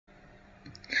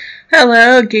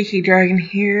Hello, Geeky Dragon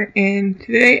here, and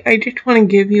today I just want to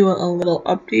give you a little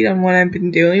update on what I've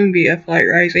been doing via Flight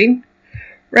Rising.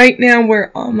 Right now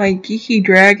we're on my Geeky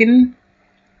Dragon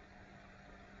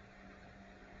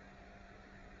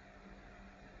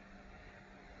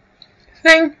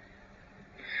thing.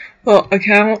 Well,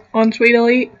 account on Sweet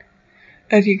Elite.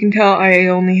 As you can tell, I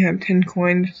only have 10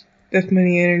 coins, this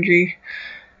many energy.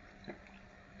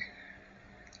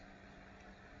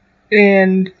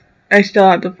 And I still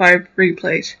have the 5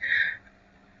 replays.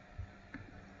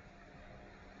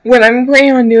 What I'm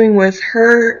planning on doing with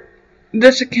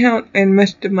this account and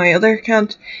most of my other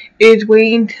accounts is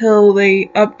waiting till they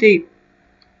update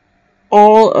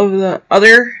all of the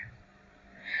other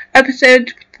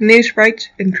episodes with the new sprites,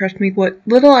 and trust me, what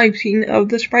little I've seen of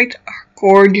the sprites are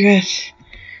gorgeous.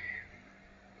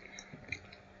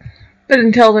 But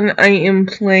until then, I am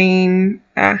playing,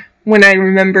 when I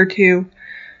remember to,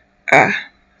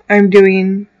 I'm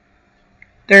doing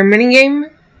their minigame,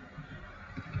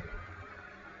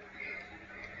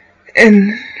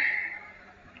 and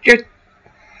just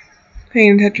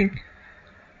paying attention.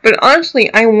 But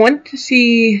honestly, I want to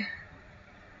see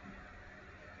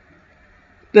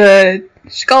the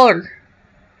scholar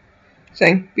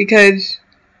thing, because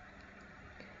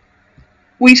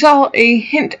we saw a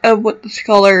hint of what the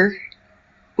scholar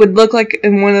would look like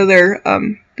in one of their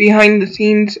behind the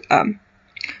scenes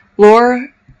lore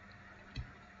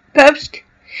posts,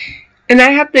 and I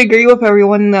have to agree with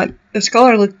everyone that the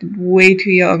scholar looked way too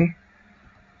young.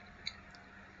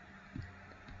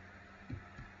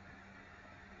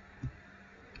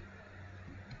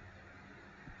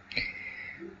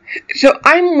 So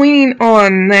I'm waiting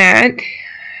on that.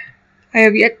 I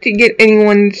have yet to get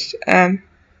anyone's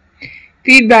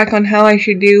feedback on how I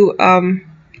should do a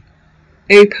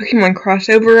Pokemon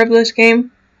crossover of this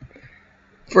game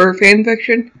for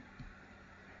fanfiction.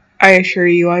 I assure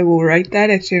you I will write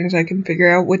that as soon as I can figure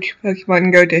out which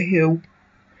Pokemon go to who.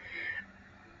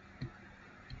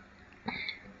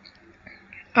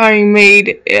 I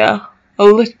made a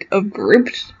list of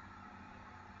groups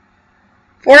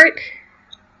for it,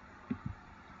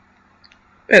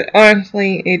 but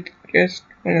honestly, it's just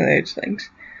one of those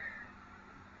things.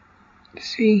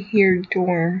 See here,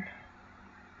 dorm.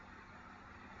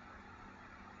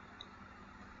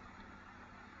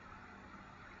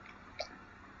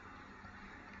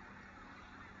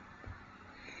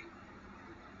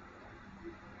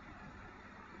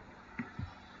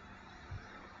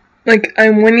 Like,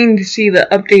 I'm wanting to see the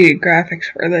updated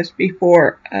graphics for this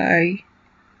before I,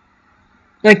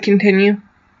 continue.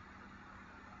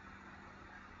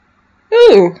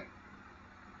 Ooh!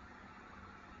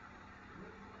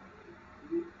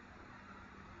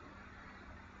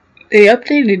 They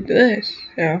updated this,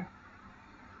 so.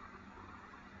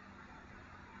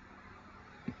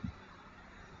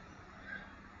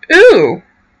 Ooh!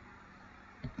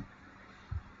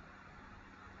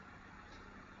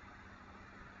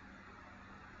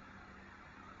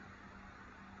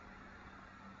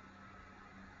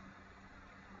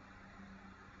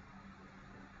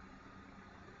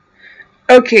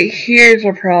 Okay, here's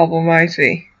a problem I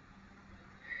see.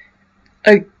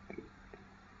 Like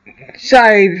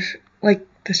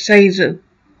the size of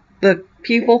the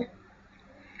people.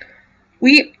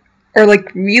 We are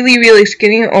like really, really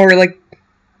skinny, or like,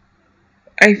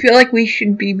 I feel like we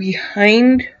should be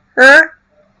behind her,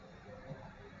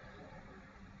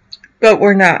 but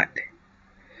we're not.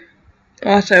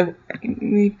 Also,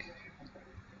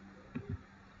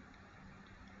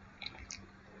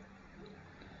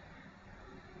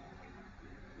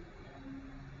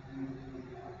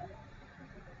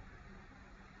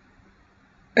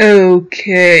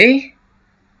 okay.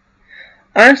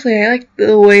 Honestly, I like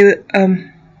the way that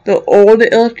the old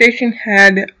illustration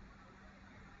had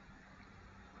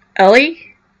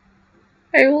Ellie,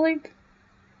 I believe.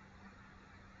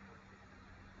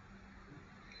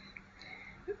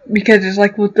 Because it's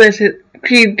like with this,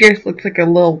 she just looks like a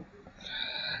little.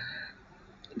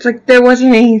 It's like there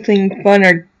wasn't anything fun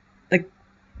or like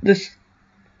this.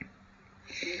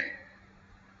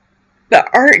 The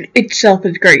art itself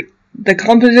is great. The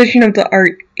composition of the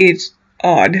art is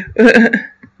odd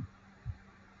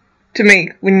to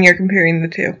me when you're comparing the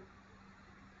two.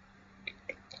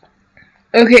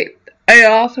 Okay, I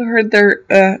also heard they're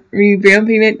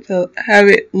revamping it to have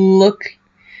it look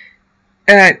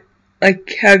at,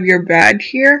 like, have your badge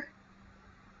here,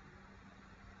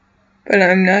 but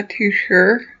I'm not too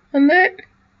sure on that.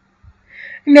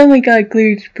 And oh my god,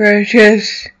 clear is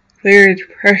precious. Clear is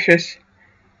precious.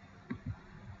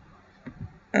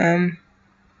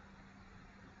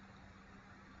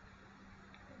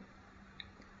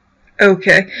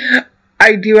 Okay.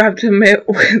 I do have to admit,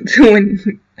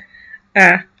 when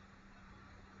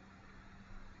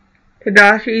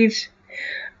Tadashi's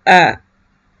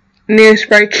new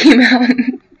sprite came out,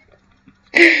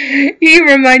 he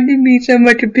reminded me so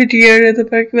much of Pidgeotto the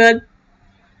Pokemon.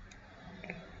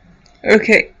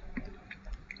 Okay.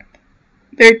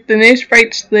 The new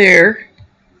sprite's there.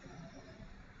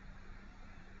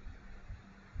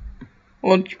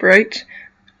 Old sprites.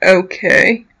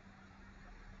 Okay.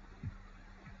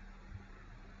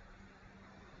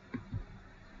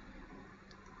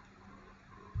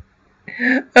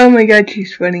 Oh my god,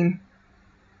 she's sweating.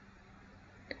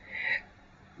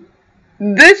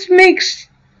 This makes,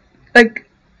 like,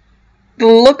 the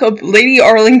look of Lady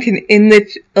Arlington in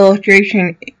this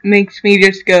illustration makes me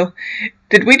just go,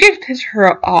 did we just piss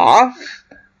her off?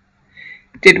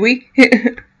 Did we?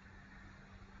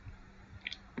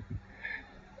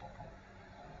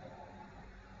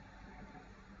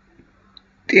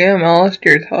 Damn,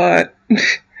 Alistair's hot.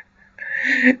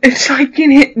 It's like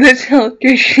in this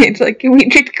illustration, it's like, can we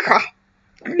just crop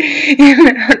him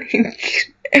out? And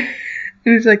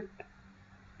it's like,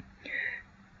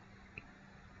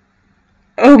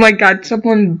 oh my god,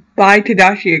 someone buy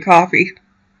Tadashi a coffee.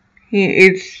 He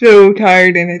is so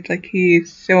tired and it's like he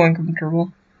is so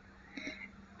uncomfortable.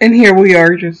 And here we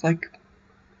are just like,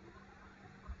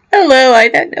 hello, I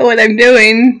don't know what I'm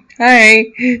doing.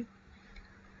 Hi.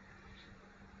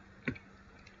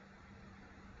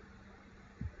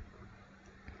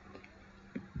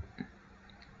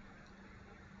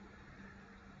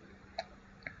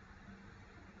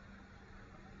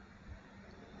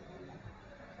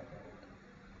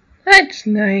 That's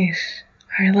nice.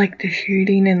 I like the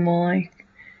shading and the light.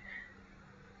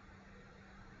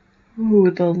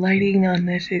 Ooh, the lighting on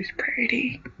this is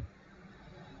pretty.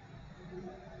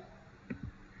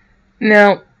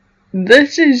 Now,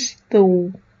 this is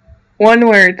the one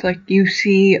where it's like you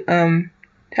see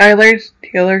Tyler's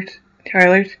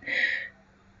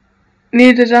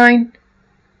new design.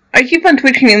 I keep on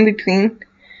switching in between,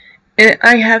 and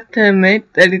I have to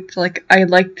admit that it's like I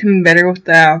liked him better with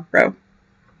the afro.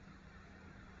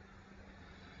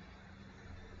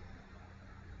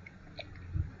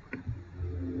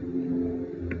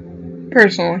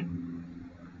 Personally.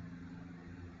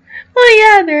 Oh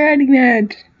yeah, they're adding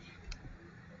ads.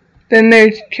 Then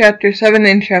there's chapter 7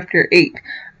 and chapter 8.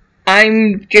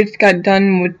 I'm just got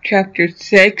done with chapter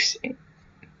 6.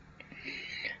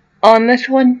 On this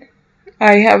one,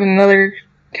 I have another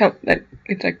count that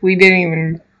it's like we didn't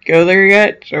even go there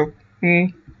yet, so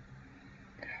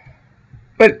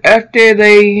But after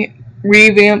they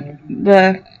revamp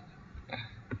the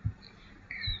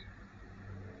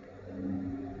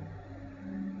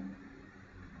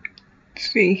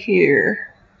see here.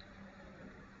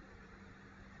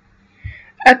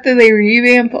 After they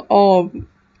revamp all of,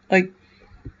 like,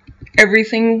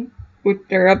 everything with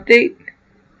their update,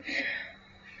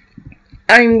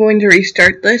 I'm going to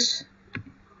restart this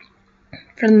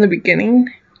from the beginning,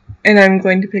 and I'm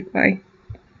going to pick my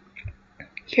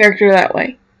character that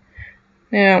way.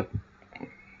 Now,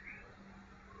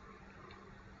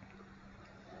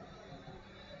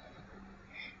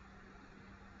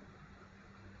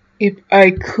 if I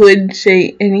could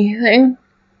say anything,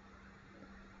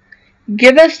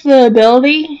 give us the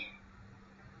ability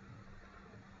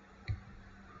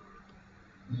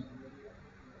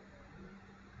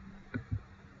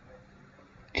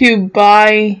to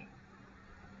buy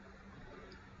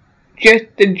just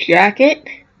the jacket,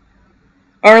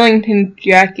 Arlington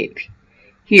jacket,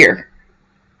 here.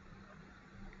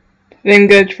 Then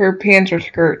goes for pants or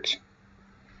skirts.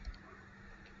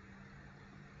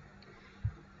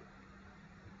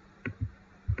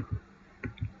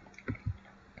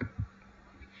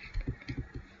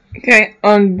 Okay,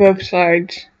 on both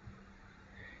sides.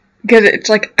 Because it's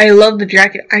like, I love the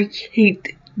jacket. I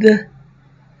hate the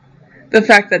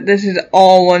fact that this is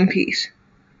all one piece.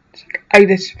 It's like, I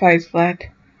despise that.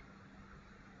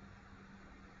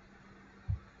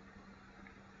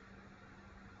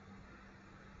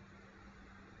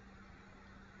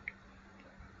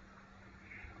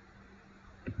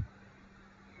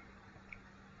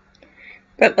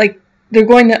 But like, they're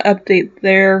going to update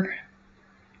their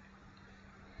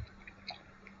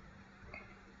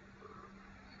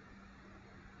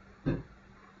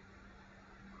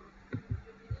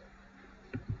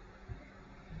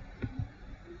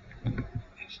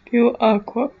do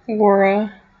Aqua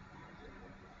Aura.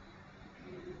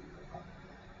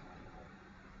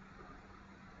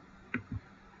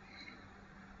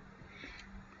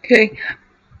 Okay,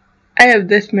 I have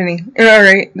this many, and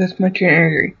alright, this much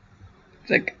energy. It's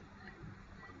like,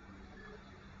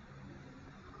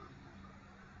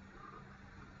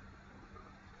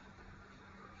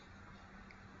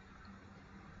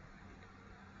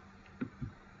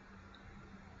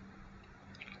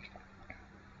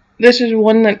 this is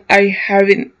one that I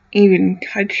haven't even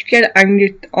touched yet. I'm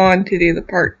just on to do the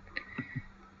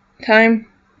part-time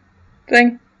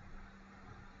thing.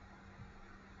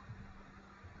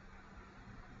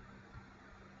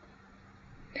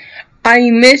 I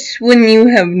miss when you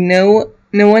have no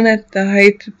one at the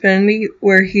highest affinity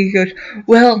where he goes,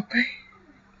 well,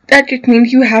 that just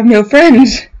means you have no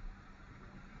friends.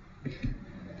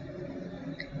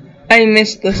 I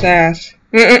miss the sass.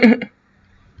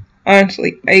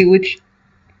 Honestly, I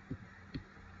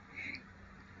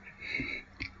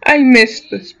miss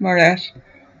the smartass.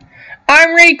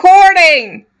 I'm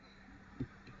recording!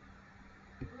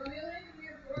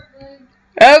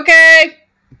 Okay!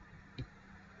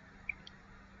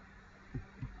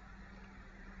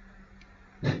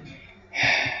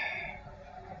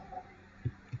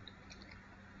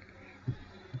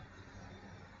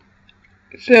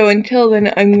 So until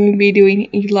then, I'm going to be doing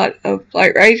a lot of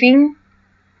Flight Rising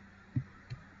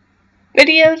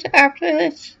videos after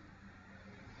this,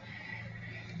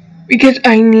 because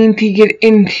I need to get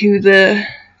into the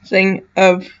thing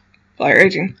of Flight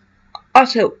Rising.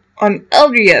 Also, on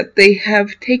Eldria, they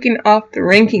have taken off the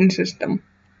ranking system.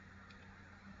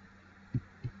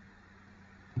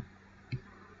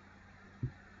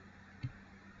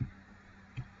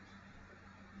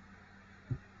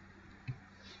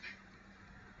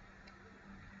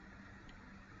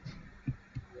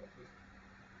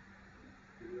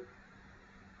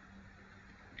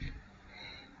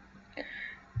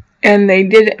 And they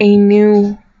did a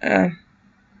new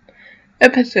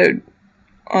episode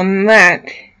on that,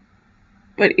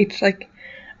 but it's like,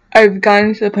 I've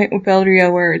gotten to the point with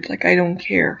Eldria where it's like, I don't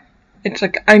care. It's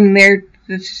like, I'm there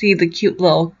to see the cute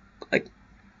little, like,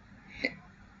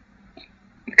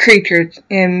 creatures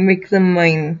and make them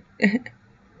mine.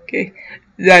 Okay,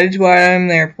 that is what I'm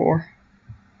there for.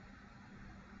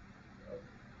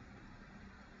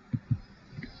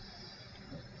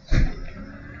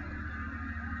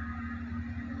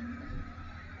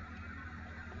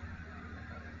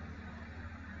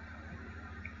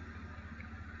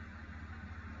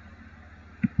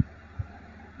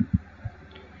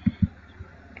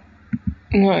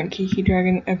 Not Geeky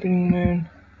Dragon Epping Moon.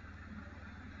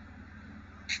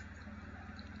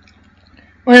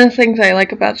 One of the things I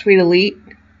like about Sweet Elite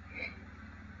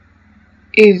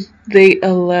is they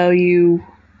allow you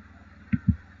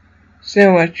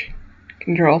so much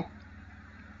control.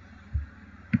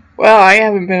 Well, I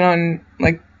haven't been on,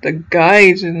 like, the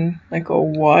guides in, like, a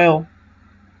while.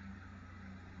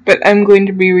 But I'm going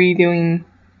to be redoing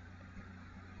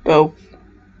both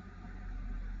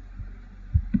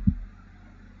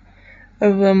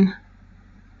of them,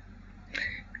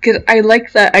 because I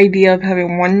like that idea of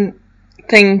having one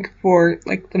thing for,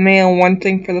 like, the male, one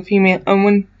thing for the female, and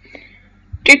one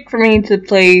just for me to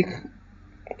play,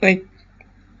 like,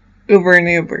 over and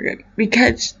over again.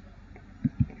 Because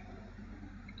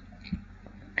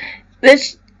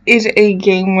this is a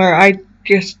game where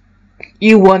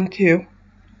you want to.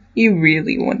 You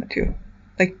really want to.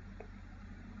 Like,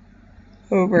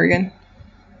 over again.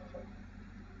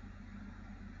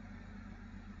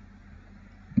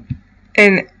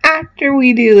 And after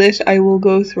we do this, I will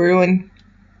go through and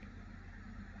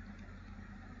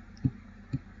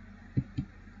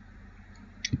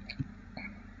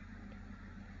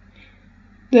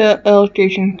the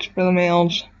illustrations for the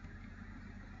males.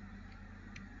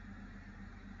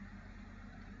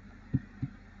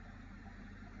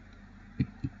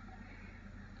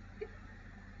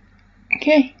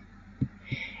 Okay.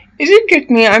 Is it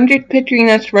just me? I'm just picturing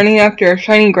us running after a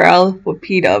shiny Growlithe with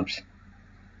P-dubs.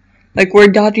 Like, we're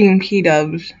dodging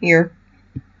P-dubs here.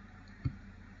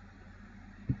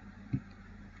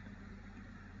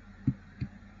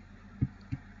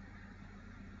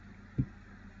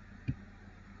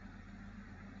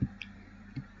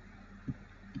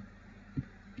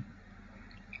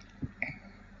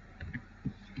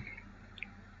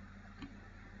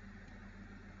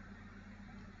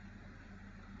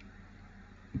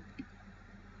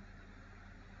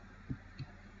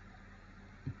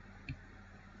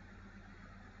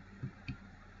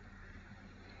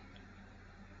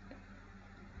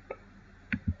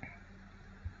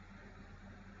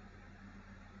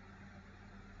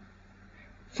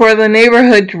 For the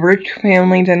neighborhood's rich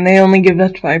families, and they only give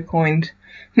us 5 coins.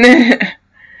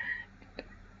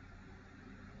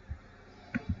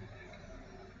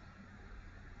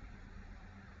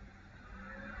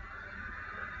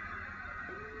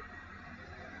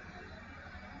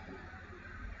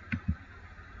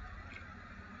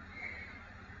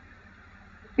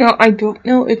 No, I don't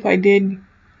know if I did.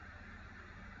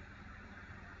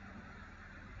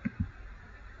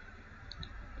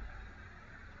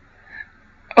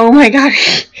 Oh my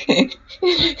gosh.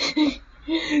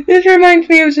 This reminds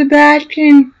me of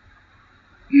Sebastian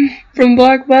from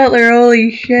Black Butler.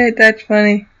 Holy shit, that's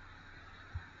funny.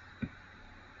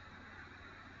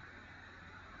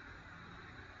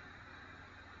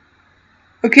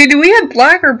 Okay, do we have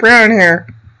black or brown hair?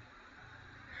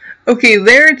 Okay,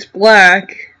 there it's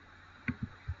black.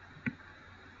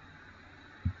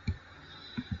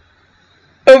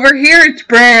 Over here it's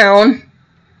brown.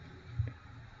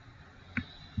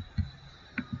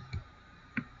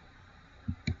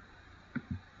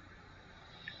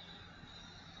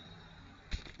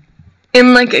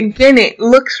 And like again, it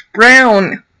looks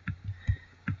brown.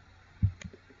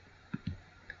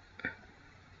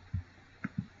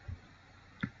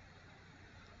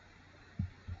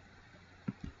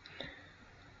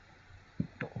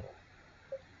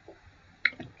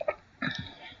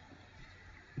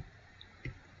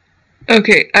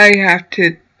 Okay, I have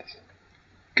to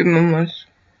give him this.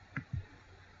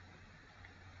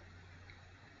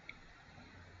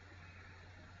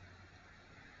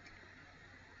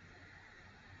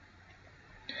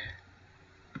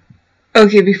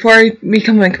 Okay, before I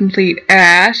become a complete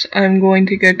ass, I'm going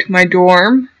to go to my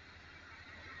dorm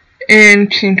and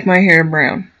change my hair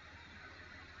brown.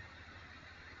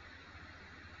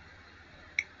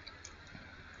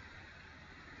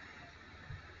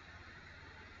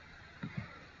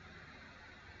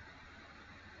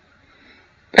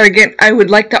 But again, I would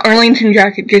like the Arlington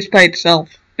jacket just by itself.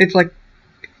 It's like,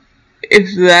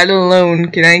 it's that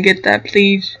alone. Can I get that,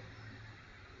 please?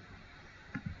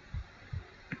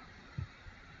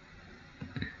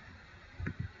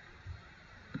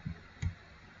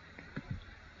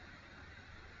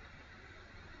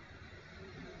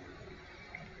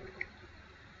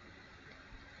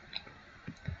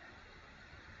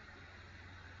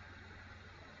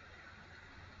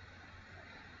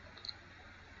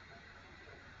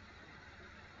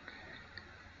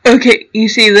 Okay, you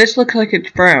see, this looks like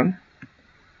it's brown.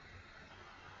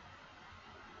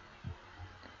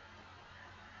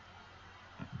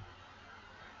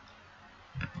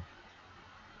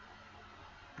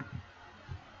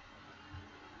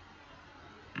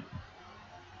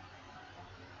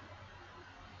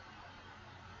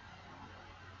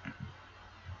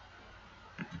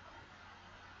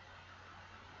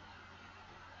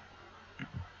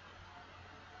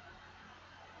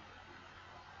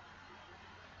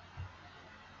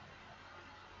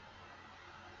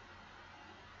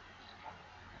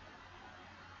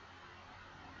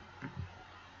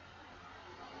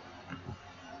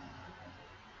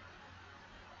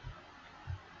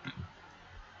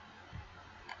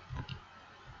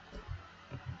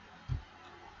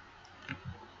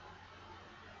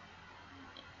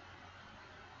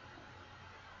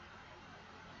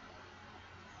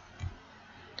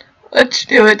 Let's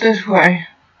do it this way.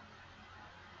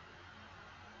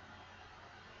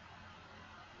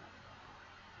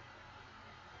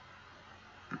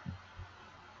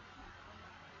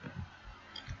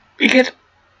 Because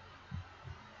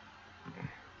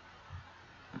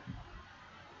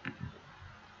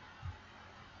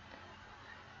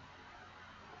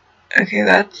okay,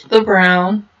 that's the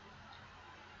brown.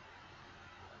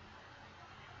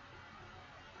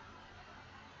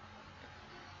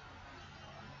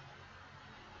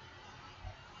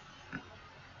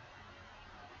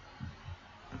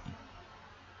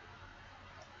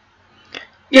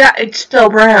 Yeah, it's still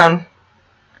brown.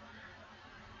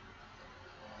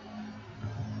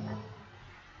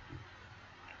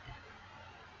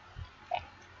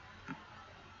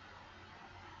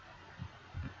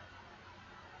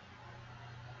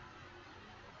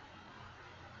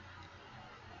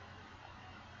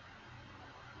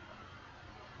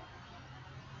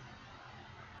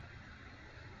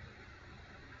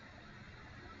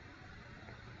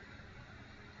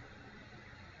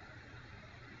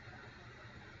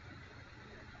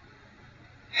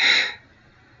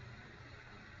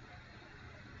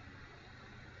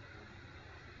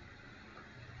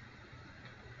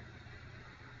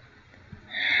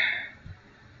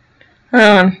 Hold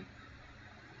on.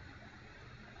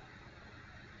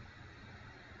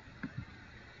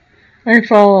 I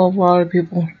follow a lot of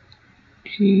people.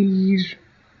 Jeez.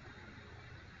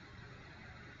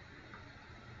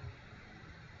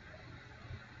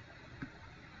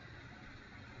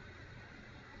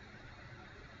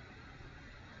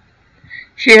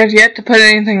 She has yet to put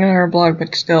anything on her blog,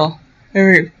 but still.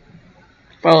 Every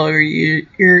follower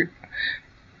you're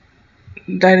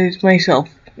that is myself.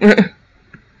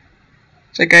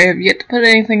 It's like I have yet to put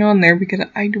anything on there because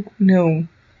I don't know.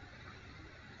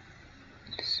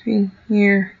 Let's see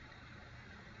here.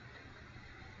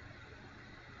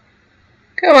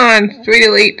 Come on, Sweet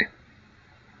Elite.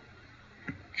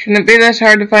 Shouldn't it be this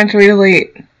hard to find Sweet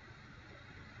Elite?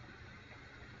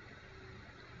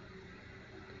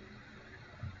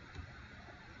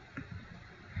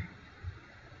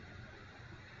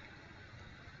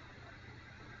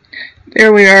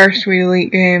 There we are, Sweet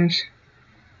Elite Games.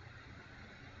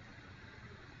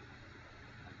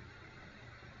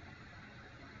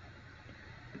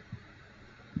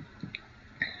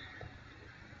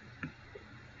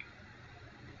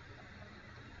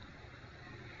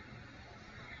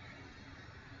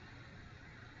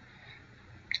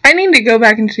 I need to go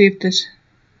back and see if this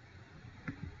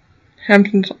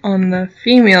happens on the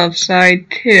female side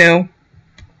too.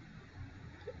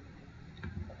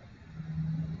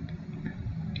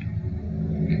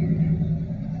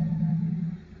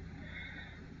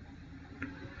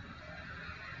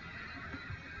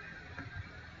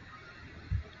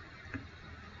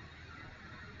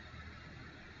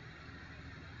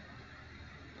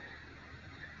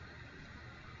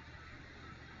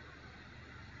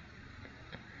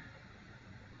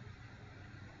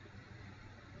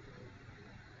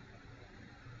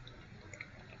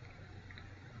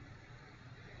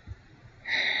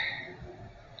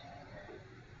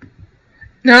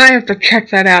 Now I have to check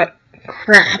that out.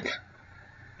 Crap.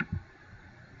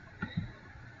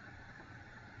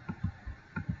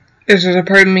 This is a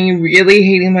part of me really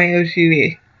hating my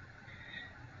OCD.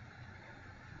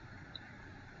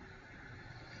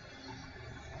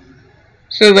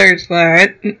 So there's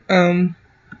that.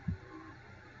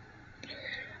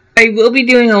 I will be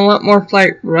doing a lot more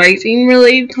Flight Rising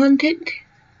related content.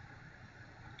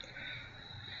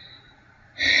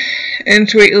 And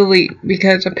Sweet Elite,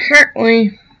 because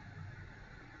apparently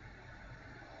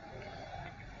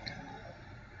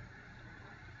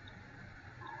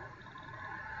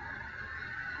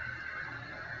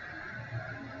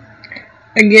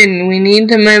again, we need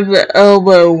to move the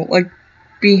elbow like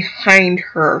behind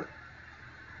her.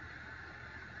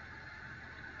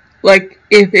 Like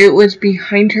if it was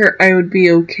behind her I would be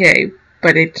okay,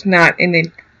 but it's not,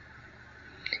 and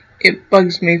it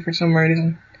bugs me for some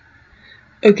reason.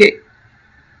 Okay.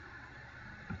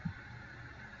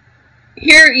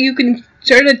 Here you can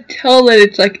sort of tell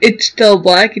that it's still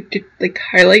black. It just like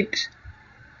highlights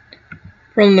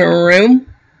from the room.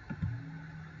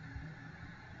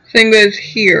 Same goes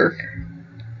here.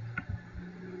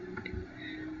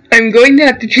 I'm going to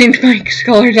have to change my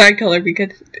color's eye color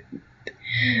because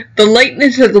the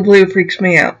lightness of the blue freaks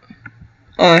me out.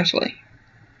 Honestly.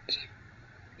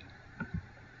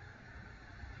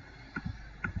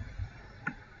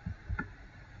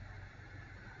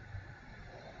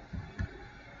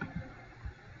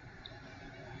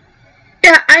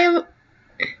 Yeah, I am.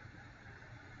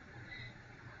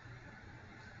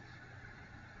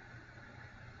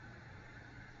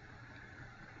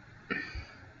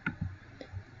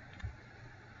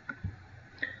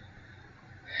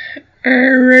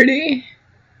 Alrighty.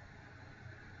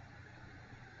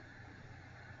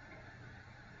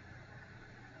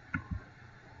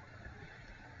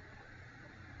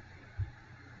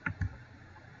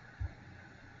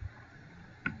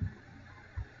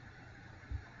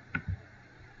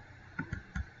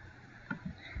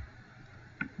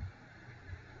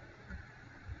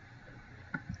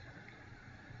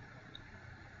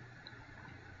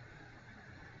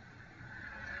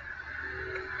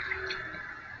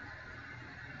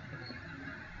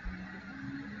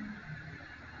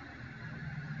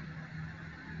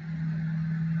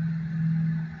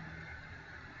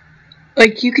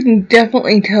 Like, you can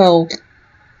definitely tell.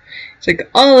 It's like,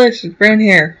 all this is brown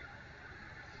hair.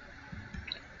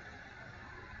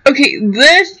 Okay,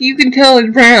 this you can tell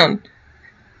is brown.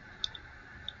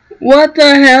 What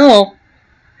the hell?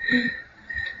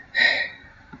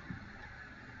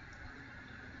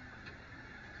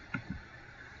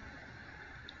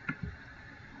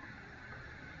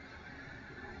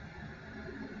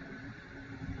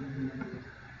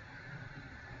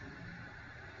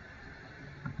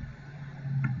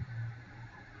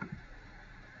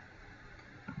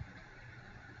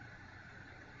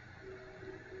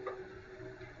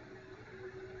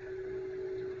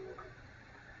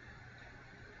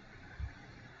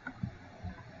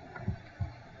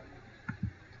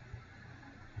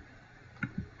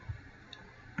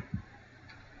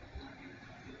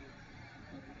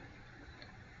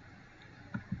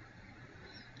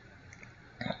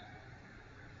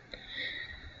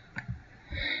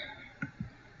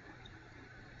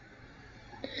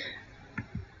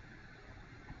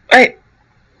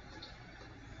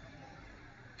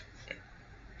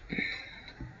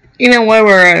 You know, while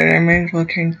we're at it, I might as well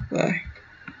change the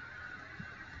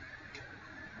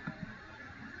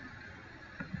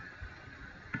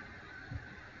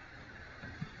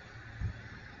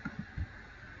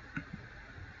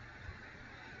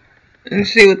and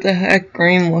see what the heck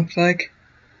green looks like.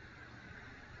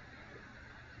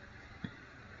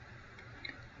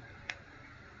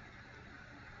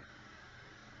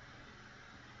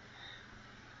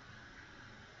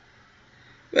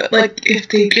 But like, if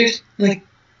they just like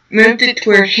moved it to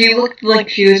where she looked like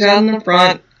she was out in the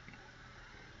front,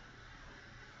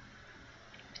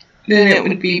 then it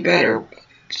would be better.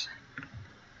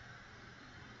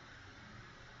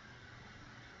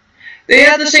 They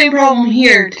have the same problem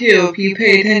here too, if you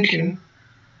pay attention.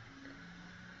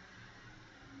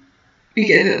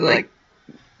 Because it, like,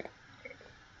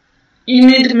 you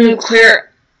need to move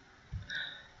clear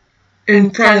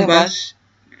in front of us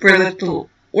for this to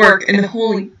work, and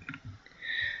holy,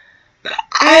 the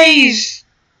eyes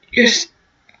just,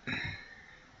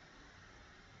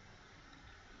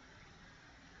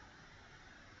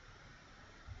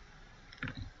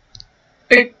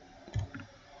 like,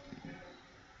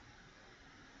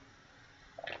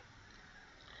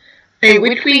 I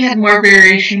wish we had more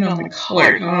variation on the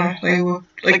colors, honestly, with,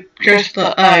 like, just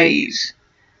the eyes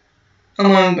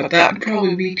alone, but that would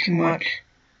probably be too much.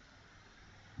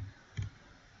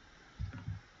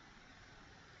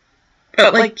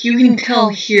 But, like, you can tell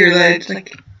here that it's,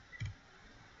 like,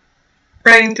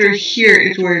 running through here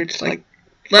is where it's, like,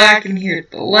 black, and here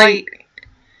it's the light.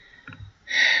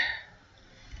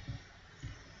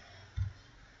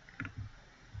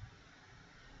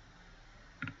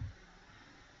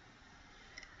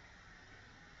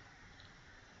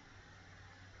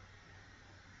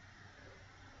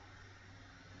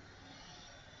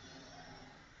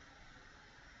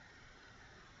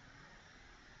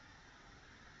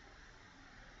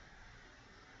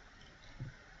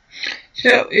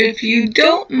 So, if you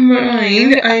don't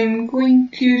mind, I'm going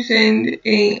to send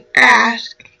a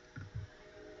ask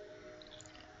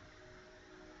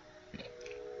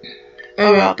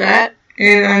about that,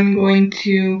 and I'm going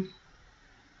to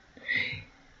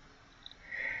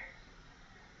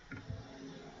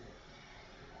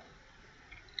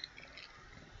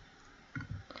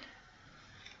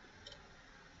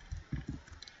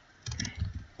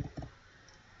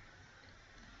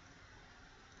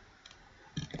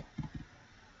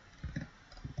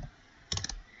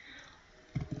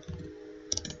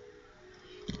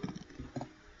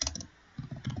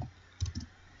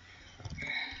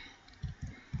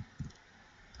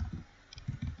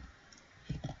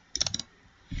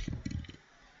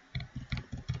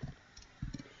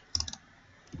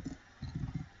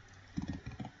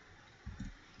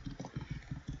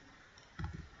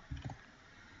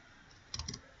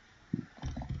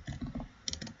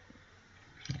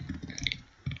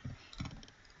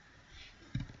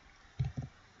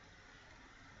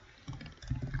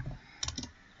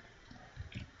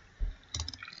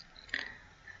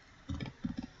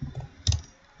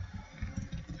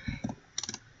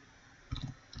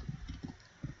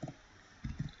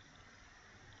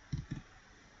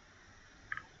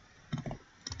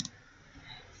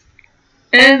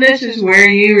And this is where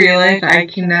you realize I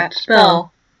cannot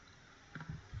spell.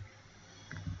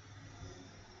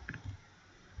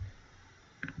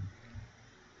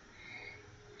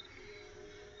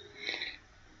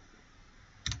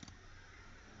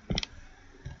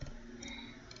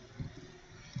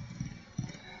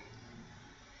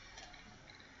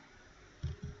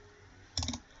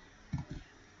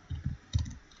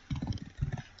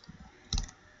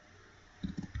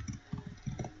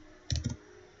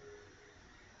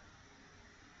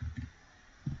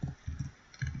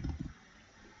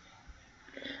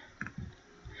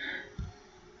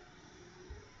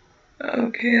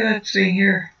 Okay, let's see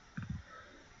here.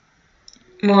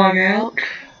 Log out.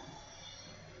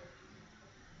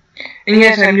 And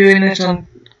yes, I'm doing this on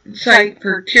site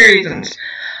for two reasons.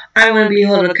 I want to be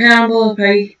held accountable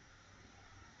if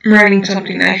I'm writing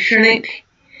something I shouldn't,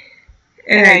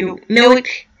 and I don't know it,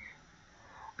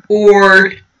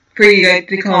 or for you guys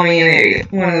to call me an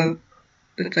idiot.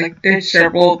 It's like, there's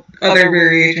several other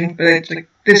variations, but it's like,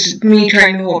 this is me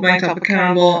trying to hold myself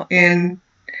accountable, and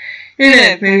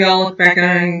maybe I'll look back on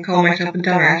it and call myself a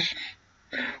dumbass.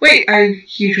 Wait, I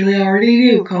usually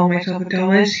already do call myself a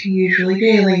dumbass, usually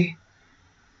daily.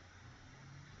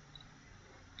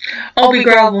 I'll be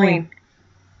groveling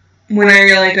when I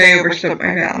realize I overstepped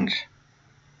my bounds.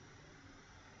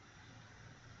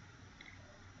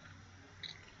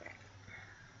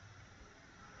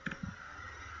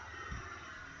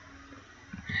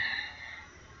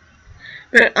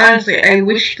 But honestly, I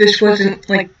wish this wasn't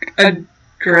like a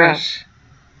dress.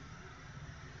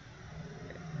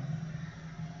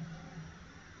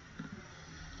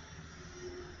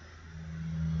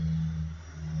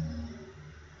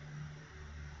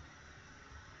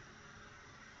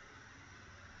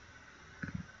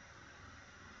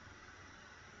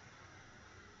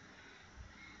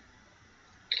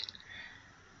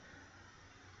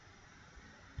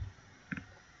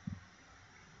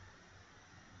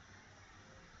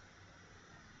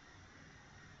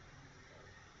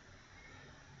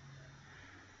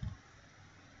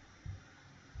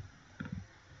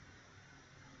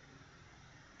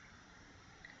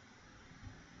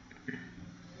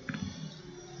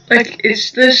 Like,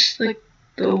 is this, like,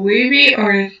 the wavy,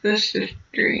 or is this the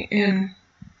straight in?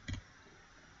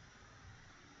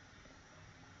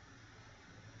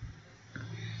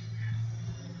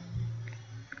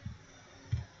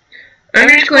 I'm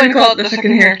just going to call it the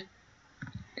second hair.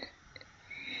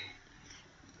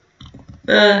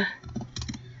 The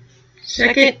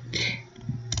second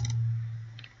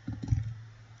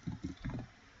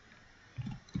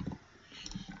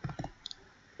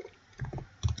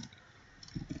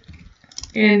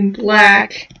in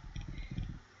black,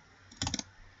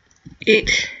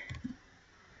 it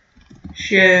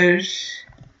shows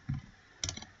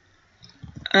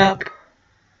up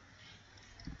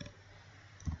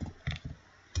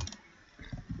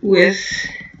with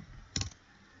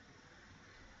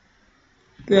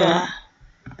the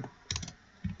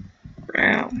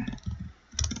brown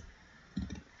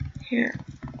hair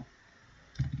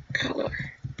color.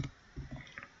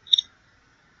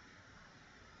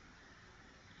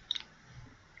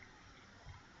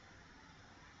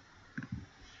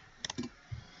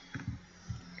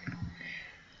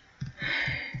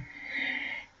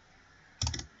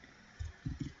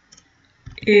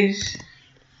 Is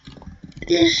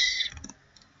this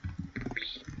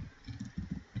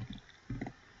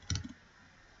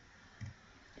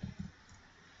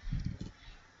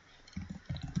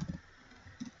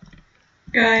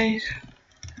guys?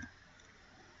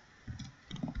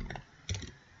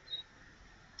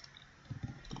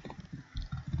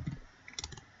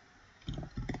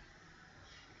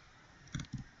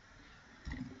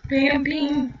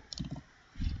 Vamping.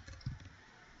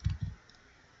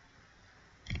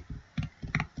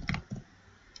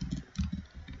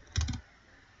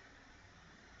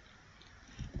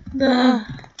 The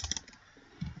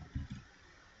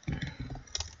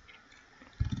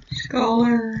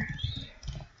scholars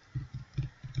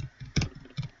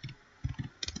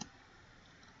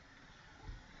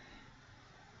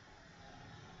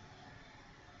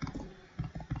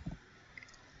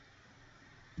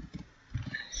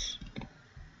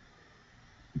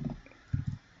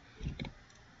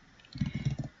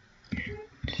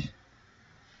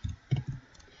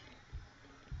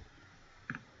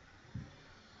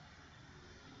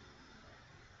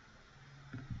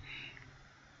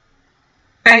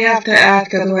I have to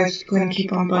ask, otherwise it's going to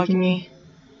keep on bugging me.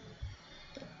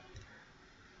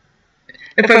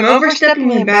 If I'm overstepping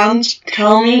my bounds,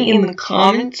 tell me in the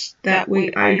comments. That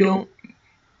way I don't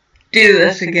do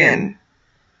this again.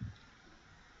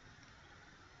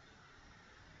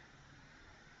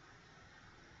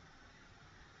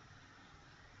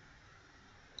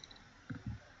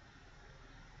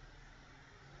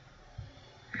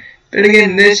 But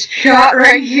again, this shot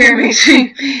right here makes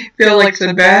me feel like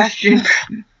Sebastian.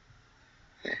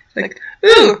 Like,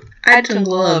 ooh, add some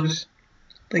gloves.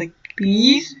 Like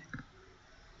these.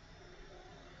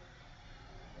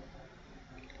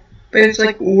 But it's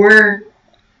like we're...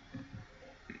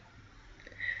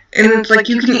 And it's like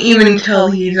you can even tell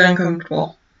he's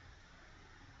uncomfortable.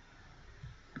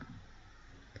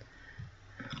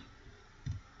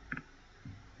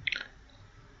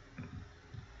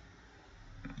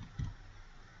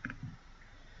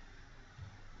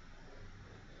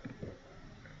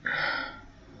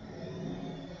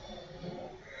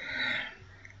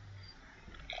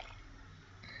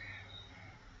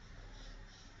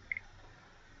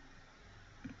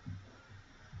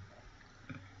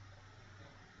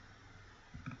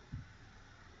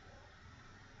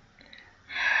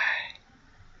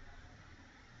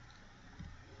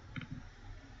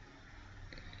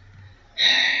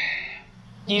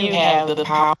 You have the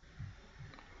power.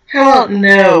 How about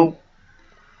no?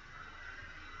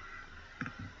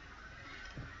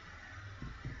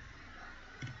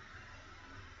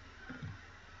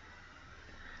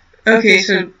 Okay,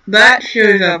 so that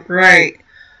shows up right.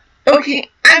 Okay,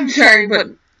 I'm sorry, but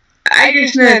I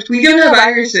just noticed we don't have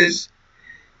irises.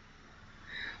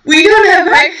 We don't have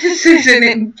irises in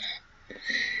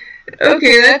it.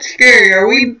 Okay, that's scary. Are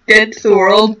we dead to the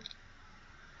world?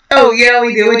 Oh, yeah,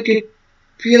 we do.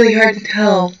 It's really hard to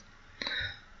tell.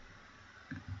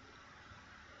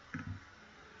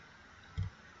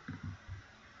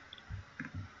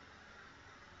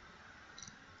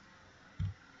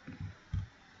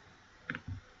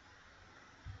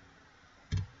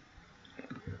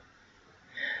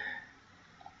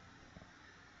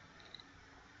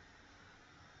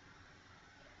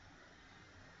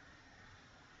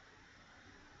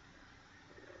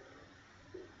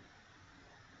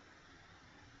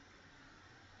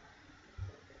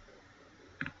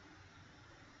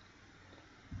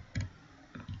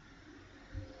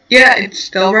 Yeah, it's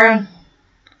still brown.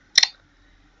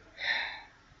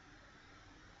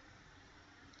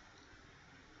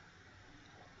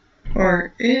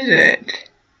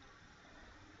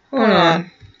 Hold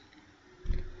on.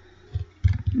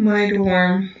 My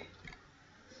dorm.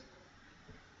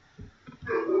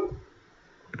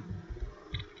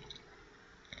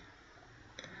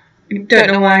 I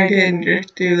don't know why I didn't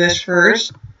just do this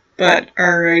first, but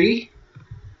alrighty.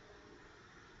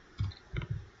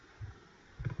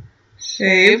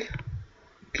 Save.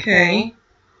 Okay.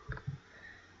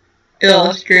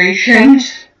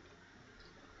 Illustrations.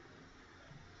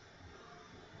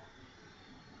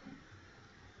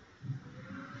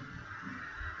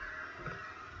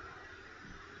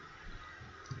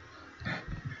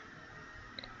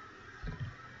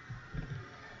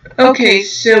 Okay,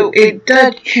 so it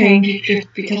does change it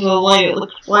just because of the light. It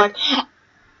looks black.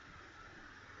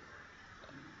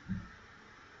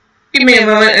 Give me a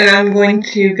moment and I'm going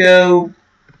to go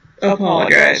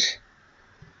apologize.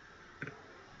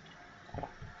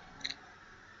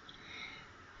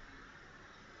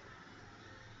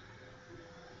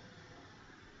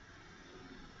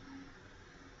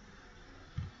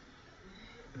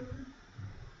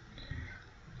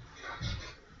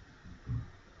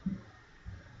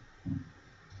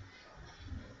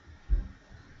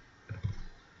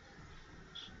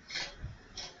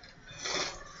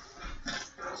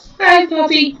 Hi,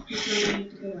 puppy.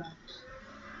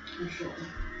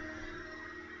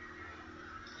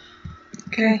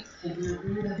 Okay.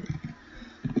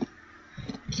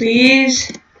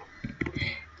 Please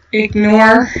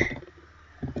ignore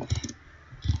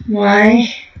my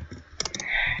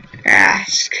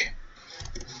ask.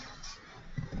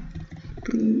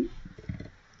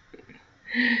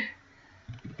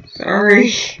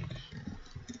 Sorry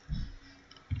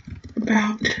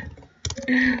about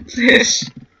this.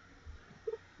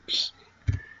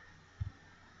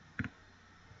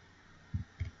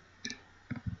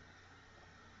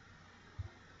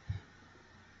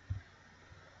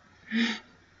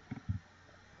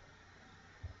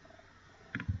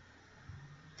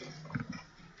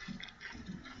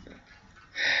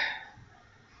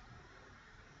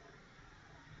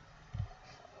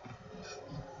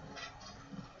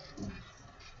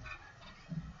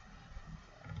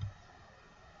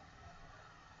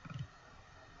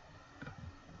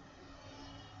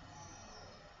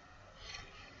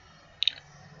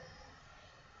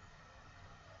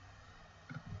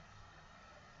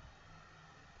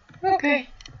 Okay.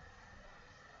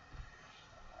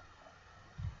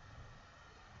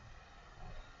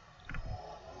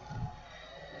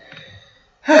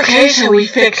 Okay, so we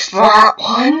fixed that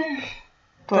one.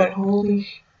 But holy...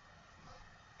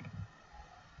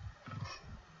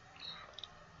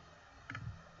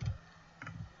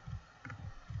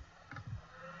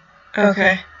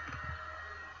 Okay.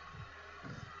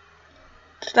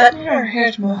 Does that mean our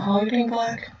hair's mahogany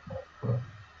black?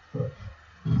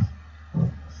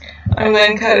 I'm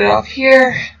going to cut it off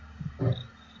here.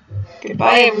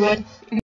 Goodbye, everyone.